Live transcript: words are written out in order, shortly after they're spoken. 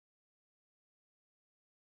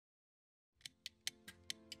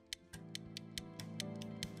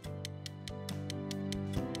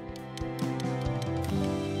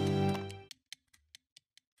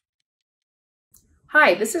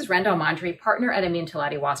Hi, this is Rendell Mondry, partner at Amin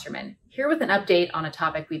Talati Wasserman, here with an update on a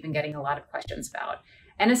topic we've been getting a lot of questions about,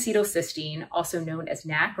 N-Acetyl Cysteine, also known as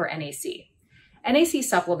NAC or NAC. NAC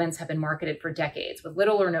supplements have been marketed for decades with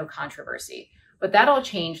little or no controversy, but that all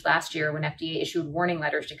changed last year when FDA issued warning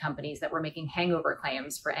letters to companies that were making hangover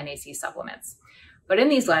claims for NAC supplements. But in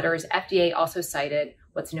these letters, FDA also cited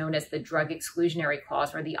what's known as the drug exclusionary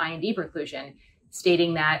clause or the IND preclusion,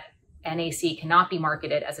 stating that NAC cannot be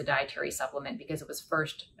marketed as a dietary supplement because it was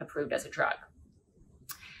first approved as a drug.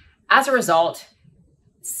 As a result,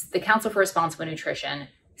 the Council for Responsible Nutrition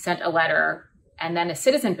sent a letter and then a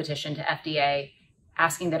citizen petition to FDA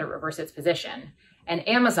asking that it reverse its position. And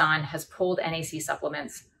Amazon has pulled NAC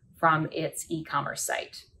supplements from its e-commerce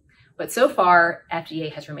site. But so far,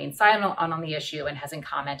 FDA has remained silent on the issue and hasn't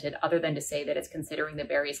commented other than to say that it's considering the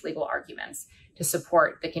various legal arguments to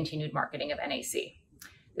support the continued marketing of NAC.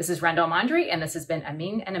 This is Rendell Mondry, and this has been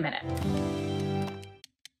Amin in a Minute.